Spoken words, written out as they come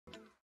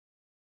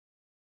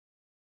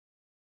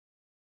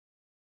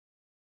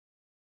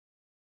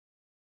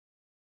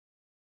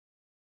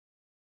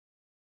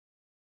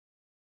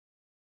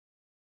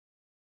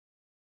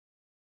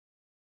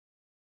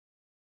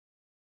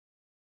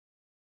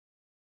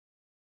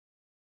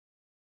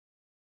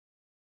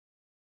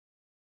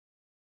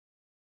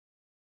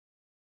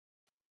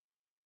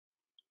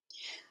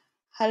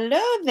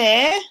Hello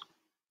there.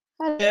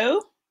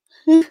 Hello.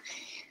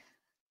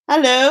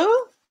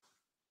 Hello.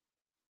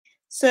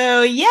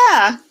 So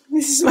yeah,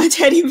 this is my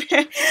teddy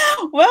bear.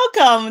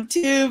 Welcome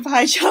to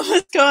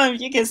Pyjamas Con.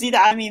 You can see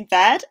that I'm in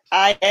bed.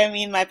 I am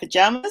in my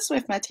pajamas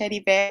with my teddy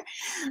bear.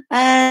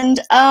 And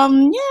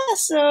yeah,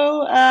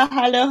 so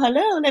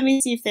hello. Let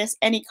me see if there's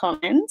any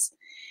comments.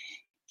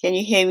 Can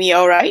you hear me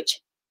all right?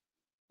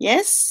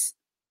 Yes?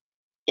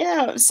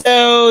 Yeah.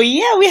 So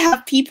yeah, we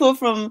have people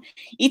from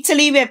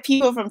Italy, we have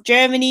people from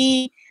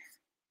Germany,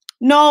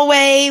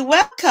 Norway.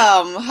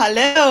 Welcome.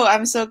 Hello.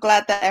 I'm so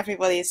glad that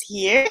everybody is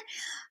here.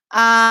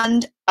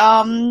 And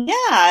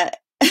yeah,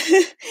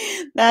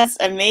 that's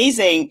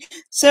amazing.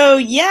 So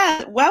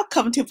yeah,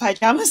 welcome to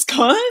Pyjamas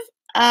Con.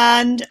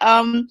 And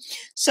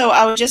so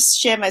I will just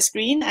share my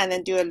screen and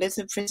then do a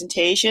little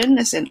presentation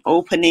as an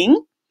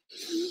opening.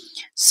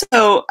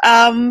 So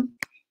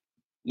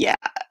yeah,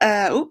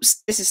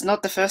 oops, this is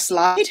not the first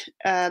slide.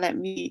 Let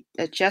me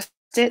adjust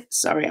it.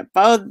 Sorry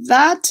about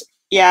that.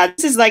 Yeah,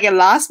 this is like a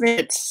last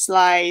minute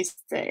slide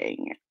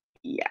thing.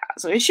 Yeah,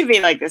 so it should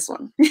be like this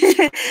one.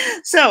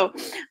 So,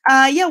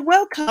 yeah,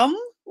 welcome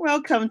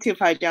to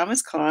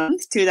Pyjamas Con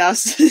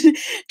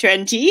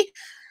 2020.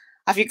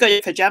 Have you got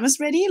your pajamas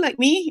ready, like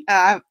me?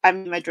 I'm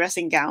in my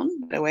dressing gown,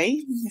 by the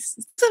way.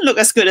 It doesn't look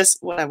as good as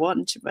what I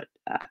want, but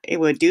it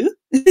will do.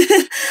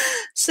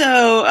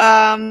 So,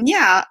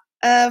 yeah,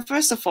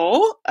 first of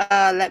all,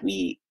 let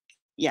me,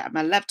 yeah,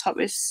 my laptop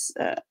is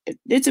a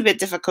little bit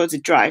difficult to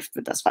drive,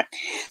 but that's fine.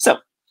 So,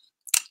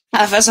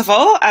 first of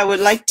all, I would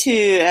like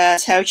to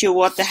tell you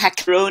what the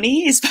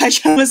hackaroni is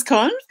Pyjamas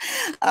Con,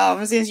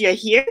 since you're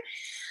here.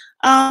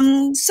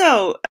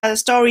 So the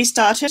story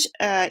started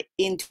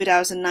in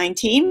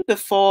 2019,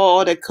 before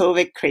all the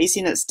COVID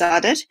craziness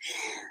started.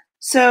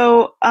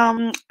 So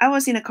I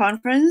was in a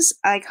conference.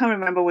 I can't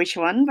remember which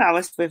one, but I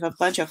was with a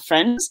bunch of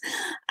friends.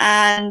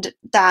 And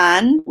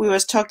then we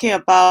was talking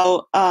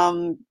about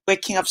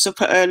waking up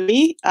super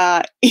early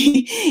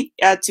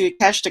to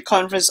catch the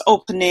conference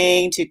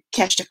opening, to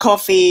catch the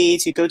coffee,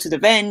 to go to the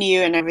venue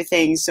and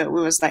everything. So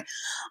we was like,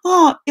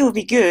 oh, it would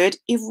be good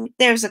if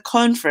there's a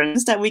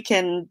conference that we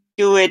can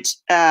do it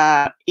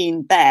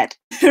in bed,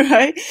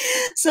 right?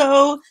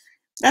 So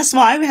that's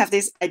why we have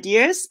these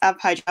ideas at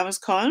Pyjamas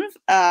Conf.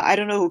 I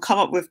don't know who come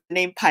up with the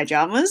name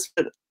Pyjamas,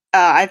 but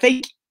I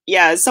think,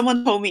 yeah,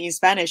 someone told me in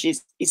Spanish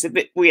is a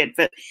bit weird,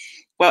 but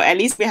well, at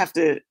least we have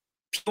the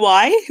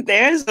PY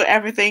there. So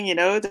everything, you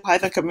know, the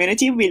Python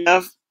community, we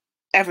love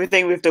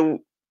everything with the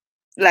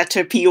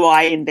letter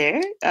PY in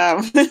there.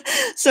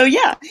 So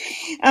yeah,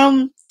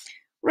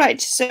 right.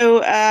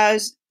 So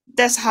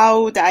that's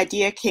how the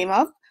idea came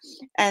up.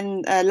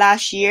 And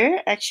last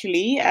year,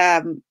 actually,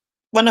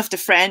 one of the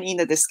friend in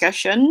the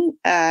discussion,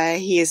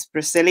 he is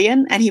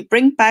Brazilian, and he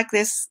bring back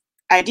this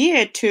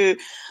idea to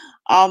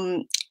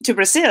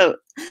Brazil.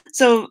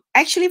 So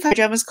actually,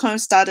 Pyjamas Con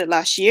started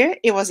last year.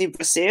 It was in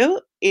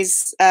Brazil.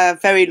 It's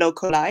very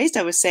localized,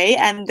 I would say,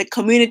 and the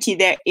community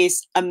there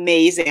is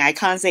amazing. I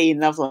can't say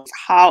enough of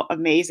how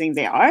amazing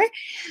they are.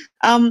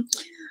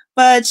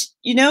 But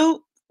you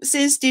know,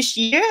 since this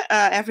year,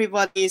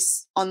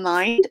 everybody's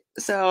online.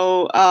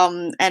 So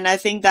and I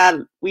think that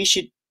we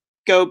should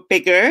go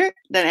bigger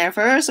than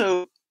ever.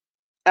 So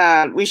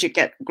we should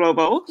get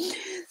global.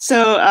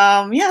 So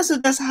yeah, so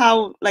that's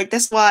how, like,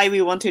 that's why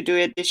we want to do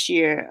it this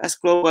year as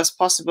global as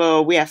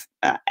possible. We have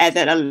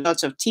added a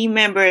lot of team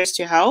members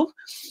to help.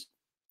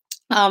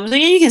 So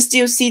yeah, you can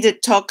still see the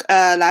talk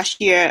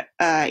last year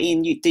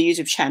in the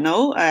YouTube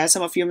channel.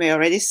 Some of you may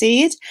already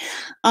see it.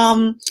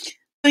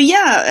 So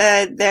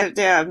yeah,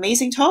 there are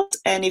amazing talks,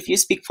 and if you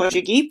speak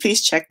Portuguese,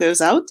 please check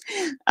those out.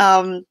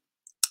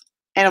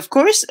 And of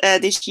course,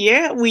 this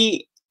year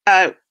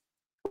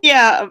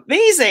yeah,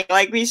 amazing.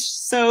 Like, we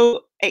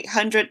sold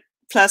 800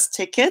 plus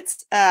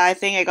tickets. I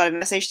think I got a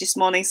message this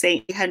morning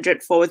saying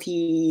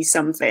 840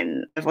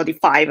 something,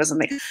 45 or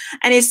something.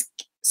 And it's,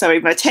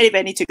 sorry, my teddy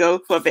bear need to go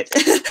for a bit.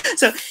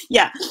 So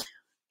yeah,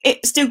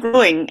 it's still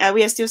growing.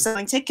 We are still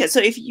selling tickets. So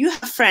if you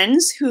have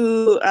friends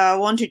who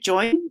want to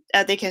join,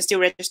 they can still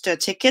register a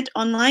ticket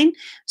online.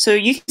 So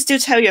you can still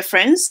tell your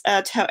friends,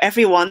 tell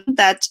everyone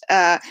that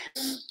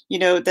you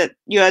know that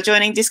you are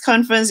joining this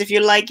conference. If you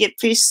like it,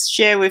 please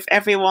share with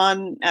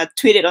everyone.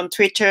 Tweet it on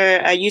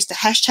Twitter. Use the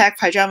hashtag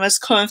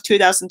PyjamasConf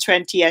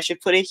 2020. I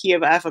should put it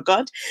here, but I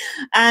forgot.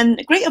 And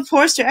great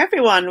applause to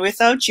everyone.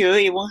 Without you,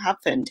 it won't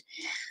happen.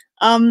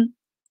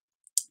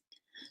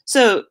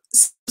 So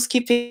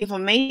housekeeping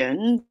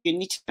information you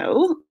need to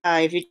know.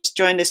 If you just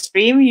join the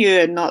stream,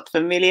 you're not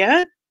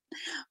familiar.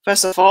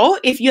 First of all,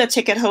 if you're a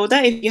ticket holder,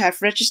 if you have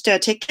registered a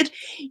ticket,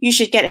 you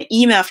should get an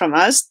email from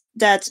us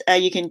that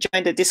you can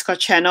join the Discord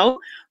channel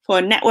for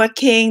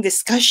networking,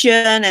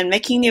 discussion, and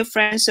making new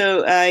friends.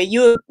 So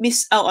you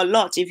miss out a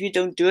lot if you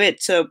don't do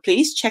it. So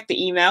please check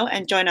the email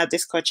and join our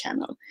Discord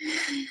channel.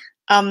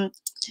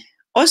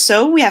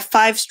 Also, we have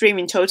 5 streams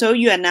in total.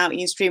 You are now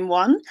in stream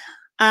 1.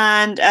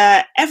 And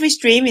every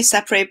stream is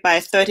separated by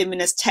a 30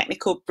 minutes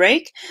technical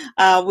break.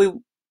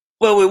 We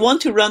well, we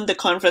want to run the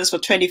conference for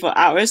 24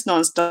 hours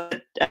non-stop.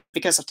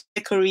 Because of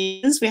technical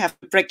reasons, we have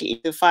to break it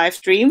into 5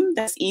 streams.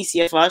 That's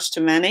easier for us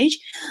to manage.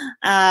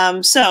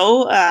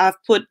 So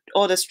I've put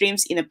all the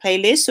streams in a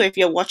playlist. So if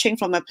you're watching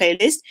from a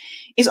playlist,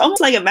 it's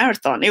almost like a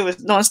marathon. It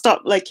was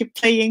non-stop, like keep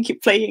playing.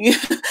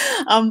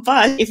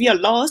 But if you're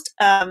lost,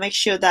 make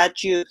sure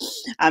that you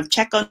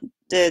check on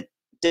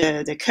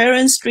the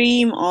current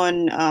stream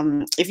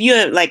on if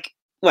you're like,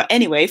 well,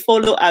 anyway,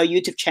 follow our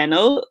YouTube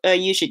channel.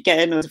 You should get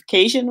a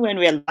notification when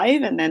we're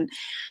live, and then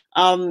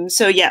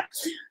so yeah,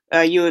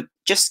 you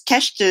just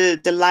catch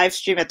the live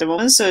stream at the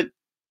moment. So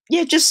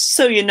yeah, just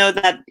so you know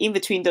that in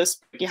between those,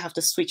 you have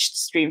to switch the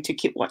stream to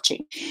keep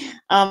watching.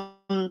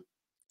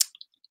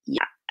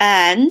 Yeah,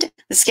 and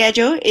the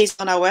schedule is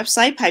on our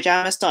website,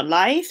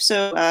 pyjamas.live.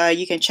 So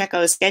you can check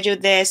out the schedule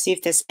there, see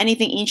if there's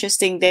anything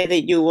interesting there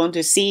that you want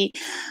to see.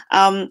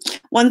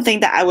 One thing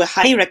that I would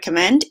highly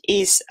recommend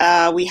is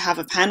we have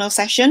a panel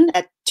session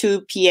at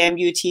 2 p.m.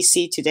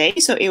 UTC today.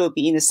 So it will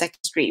be in the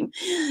second stream.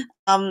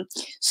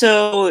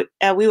 So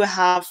we will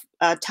have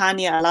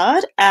Tanya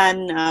Allard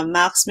and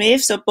Mark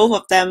Smith. So both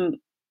of them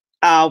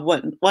are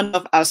one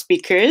of our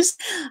speakers,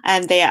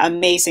 and they are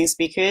amazing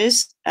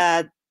speakers.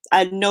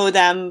 I know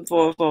them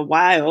for a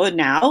while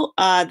now.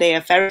 They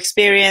are very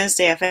experienced.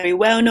 They are very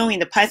well known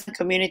in the Python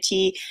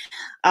community.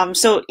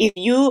 So if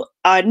you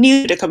are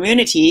new to the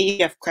community,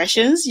 you have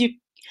questions,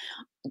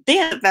 they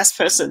are the best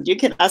person. You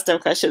can ask them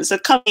questions. So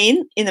come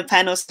in the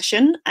panel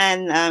session,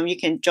 and you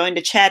can join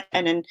the chat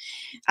and then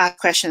ask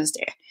questions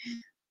there.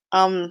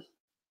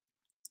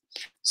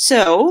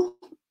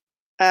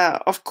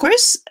 Of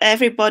course,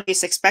 everybody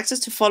is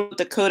expected to follow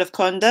the code of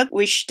conduct,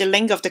 which the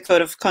link of the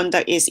code of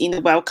conduct is in the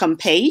welcome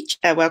page,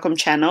 welcome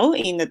channel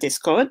in the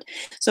Discord.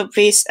 So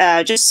please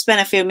just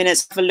spend a few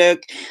minutes, have a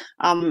look.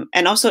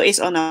 And also it's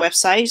on our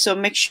website. So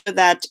make sure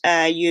that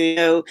you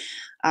know,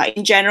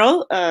 in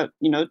general,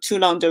 too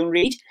long don't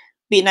read.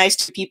 Be nice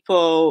to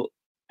people,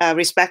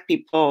 respect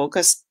people,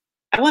 because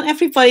I want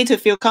everybody to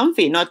feel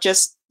comfy, not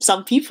just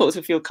some people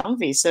to feel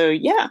comfy. So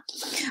yeah,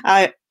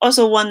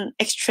 also one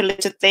extra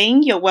little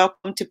thing, you're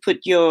welcome to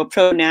put your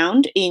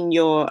pronoun in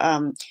your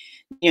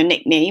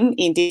nickname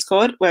in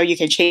Discord, where you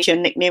can change your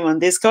nickname on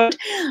Discord.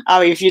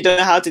 If you don't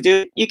know how to do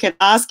it, you can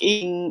ask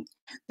in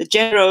the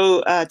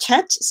general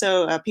chat,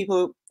 so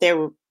people there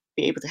will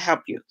be able to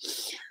help you.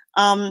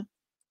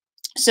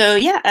 So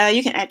yeah,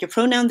 you can add your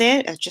pronoun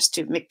there just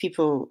to make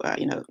people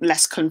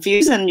less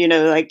confused, and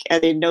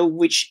they know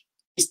which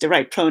is the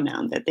right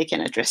pronoun that they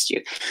can address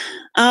you.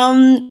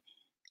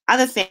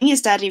 Other thing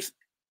is that if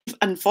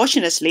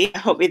unfortunately, I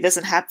hope it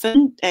doesn't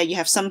happen, you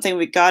have something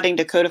regarding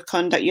the code of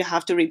conduct you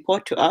have to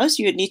report to us,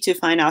 you need to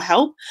find our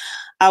help.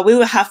 We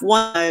will have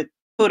one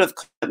code of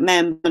conduct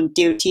member on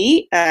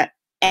duty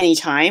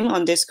anytime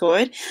on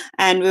Discord,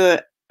 and we'll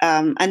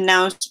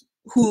announce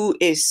who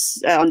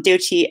is on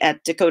duty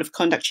at the code of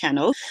conduct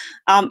channel.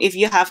 If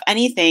you have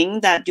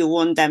anything that you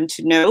want them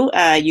to know,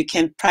 you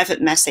can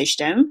private message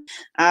them.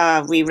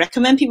 We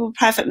recommend people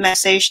private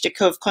message the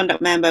code of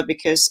conduct member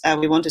because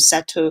we want to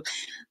settle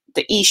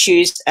the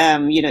issues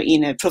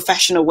in a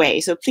professional way.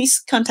 So please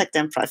contact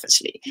them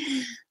privately.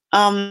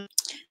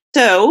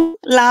 So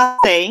last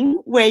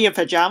thing, wear your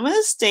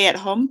pajamas, stay at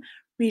home,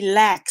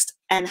 relax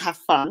and have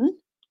fun.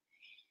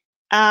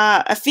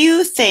 A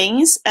few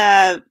things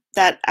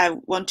that I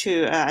want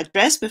to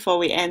address before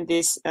we end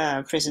this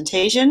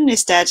presentation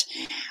is that,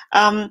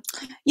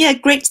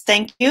 great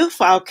thank you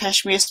for our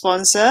Kashmir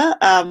sponsor,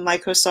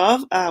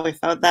 Microsoft.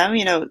 Without them,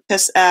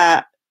 because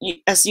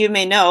as you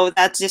may know,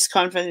 that this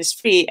conference is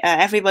free.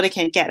 Everybody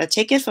can get a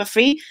ticket for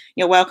free.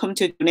 You're welcome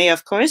to donate,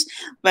 of course.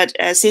 But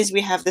since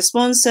we have the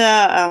sponsor,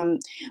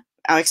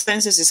 our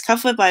expenses is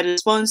covered by the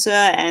sponsor,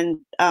 and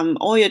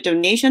all your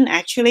donation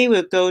actually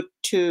will go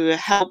to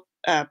help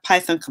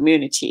Python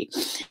community.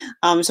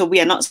 So we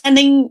are not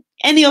sending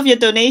any of your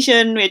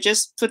donation. We're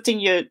just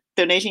putting your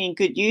donation in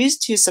good use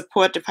to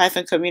support the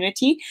Python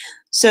community.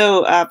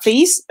 So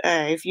please,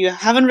 if you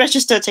haven't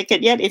registered a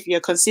ticket yet, if you're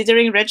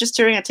considering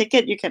registering a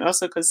ticket, you can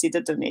also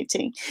consider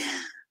donating.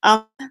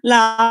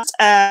 Last,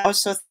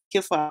 also thank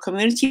you for our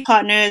community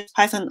partners,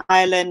 Python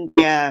Ireland.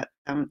 They're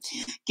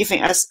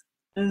giving us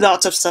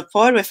lots of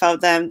support.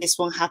 Without them, this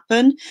won't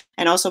happen.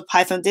 And also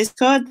Python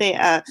Discord, they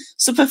are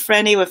super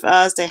friendly with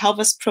us. They help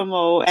us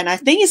promote, and I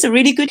think it's a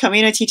really good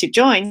community to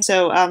join.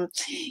 So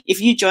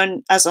if you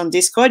join us on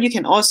Discord, you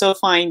can also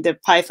find the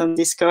Python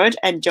Discord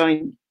and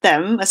join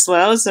them as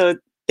well. So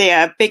they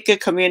are a bigger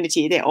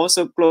community. They're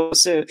also global.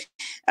 So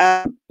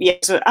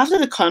so after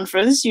the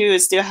conference, you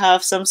still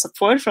have some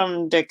support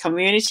from the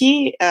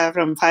community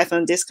from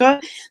Python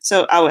Discord.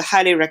 So I would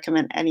highly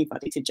recommend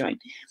anybody to join.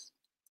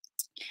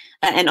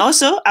 And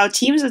also our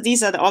teams,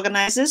 these are the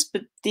organizers,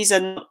 but these are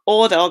not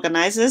all the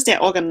organizers.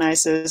 They're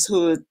organizers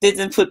who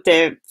didn't put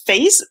their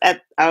face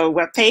at our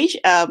webpage.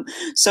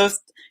 So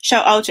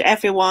shout out to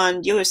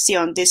everyone. You will see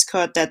on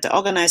Discord that the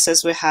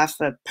organizers will have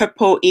a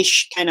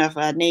purple-ish kind of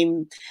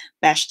name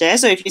badge there.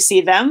 So if you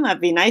see them,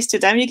 be nice to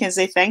them. You can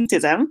say thank to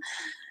them.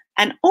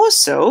 And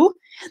also,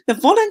 The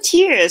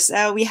volunteers,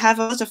 we have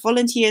a lot of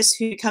volunteers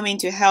who come in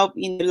to help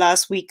in the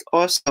last week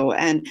or so,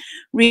 and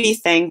really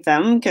thank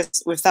them,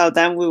 because without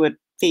them we would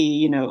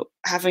be,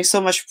 having so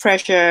much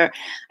pressure,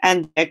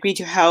 and they agree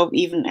to help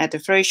even at a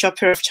very short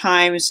period of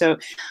time. So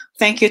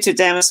thank you to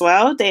them as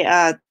well. They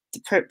are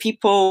the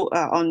people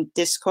on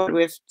Discord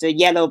with the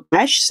yellow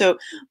badge. So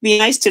be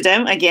nice to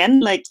them again.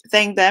 Like,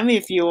 thank them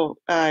if you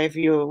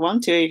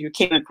want to, if you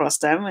came across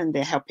them and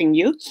they're helping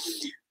you.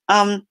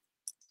 And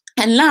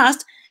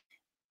last,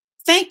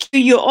 thank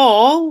you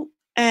all.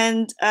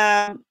 And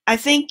I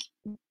think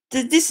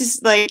this is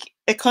like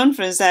a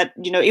conference that,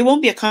 it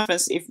won't be a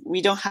conference if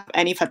we don't have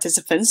any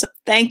participants. So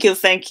thank you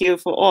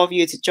for all of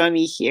you to join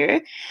me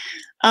here.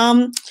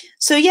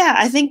 So yeah,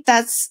 I think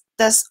that's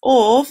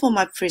all for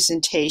my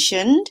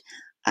presentation,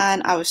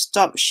 and I will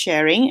stop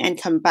sharing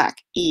and come back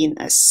in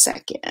a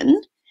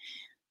second.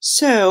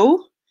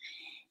 So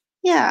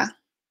yeah,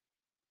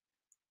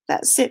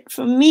 that's it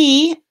for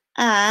me.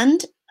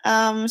 And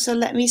so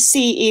let me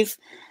see if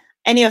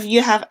any of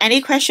you have any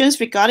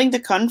questions regarding the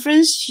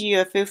conference.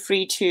 You feel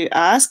free to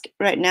ask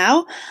right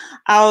now.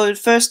 Our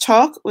first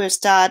talk will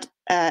start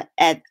at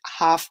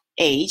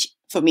 8:30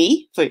 for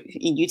me,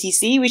 in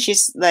UTC, which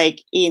is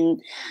like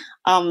in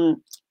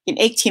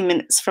 18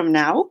 minutes from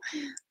now.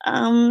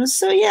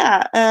 So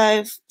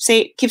yeah,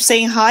 keep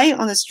saying hi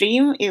on the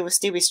stream. It will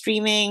still be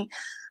streaming.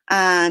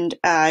 And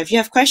if you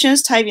have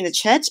questions, type in the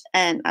chat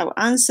and I will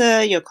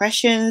answer your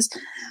questions.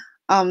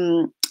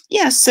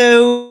 Yeah,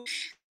 so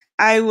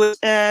I would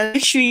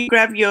make sure you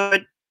grab your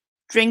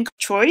drink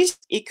choice.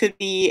 It could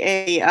be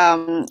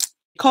a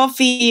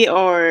coffee,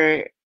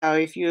 or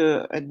if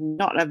you're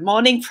not a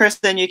morning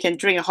person, you can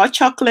drink a hot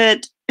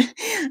chocolate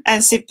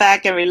and sit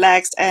back and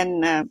relax.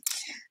 And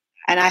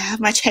I have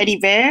my teddy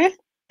bear.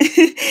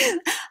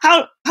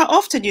 How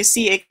often you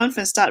see a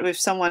conference start with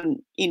someone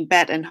in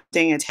bed and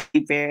holding a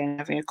teddy bear and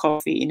having a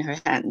coffee in her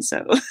hand?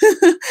 So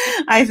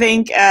I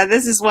think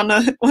this is one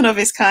of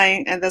its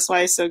kind, and that's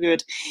why it's so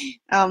good.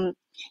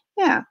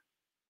 Yeah.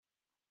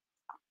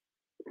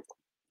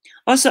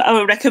 Also, I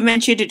would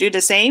recommend you to do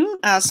the same,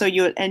 so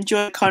you'll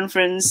enjoy the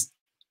conference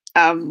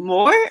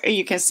more.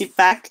 You can sit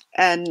back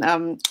and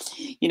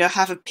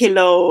have a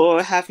pillow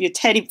or have your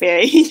teddy bear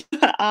in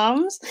your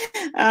arms.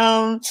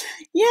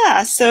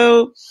 Yeah,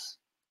 so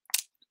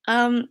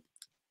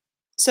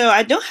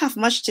I don't have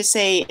much to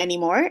say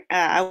anymore.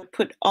 I will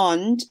put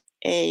on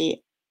the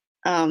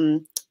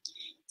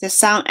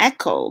sound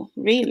echo,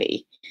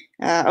 really.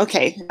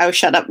 Okay, I'll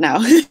shut up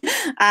now.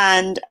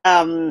 And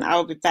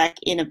I'll be back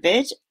in a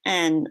bit.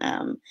 And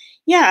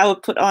yeah, I will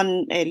put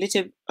on a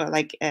little,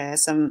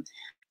 some.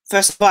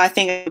 First of all, I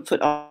think I will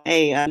put on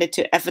a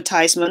little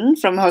advertisement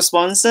from our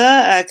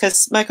sponsor,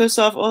 because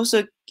Microsoft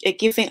also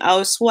giving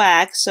out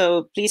swag.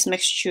 So please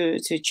make sure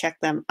to check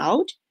them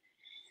out.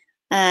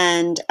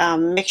 And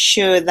make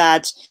sure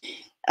that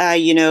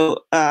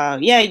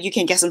you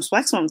can get some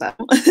swag from them.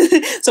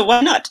 So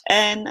why not?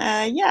 And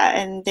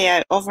and they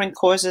are offering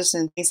courses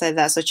and things like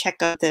that. So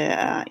check out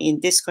the in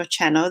Discord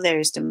channel. There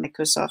is the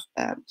Microsoft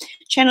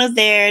channel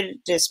there.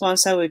 The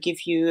sponsor will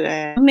give you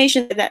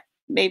information that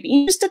may be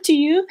interested to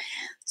you.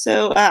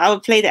 So I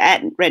will play the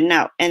ad right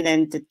now, and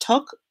then the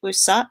talk will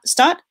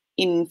start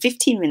in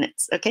 15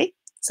 minutes. Okay,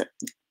 so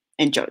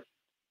enjoy.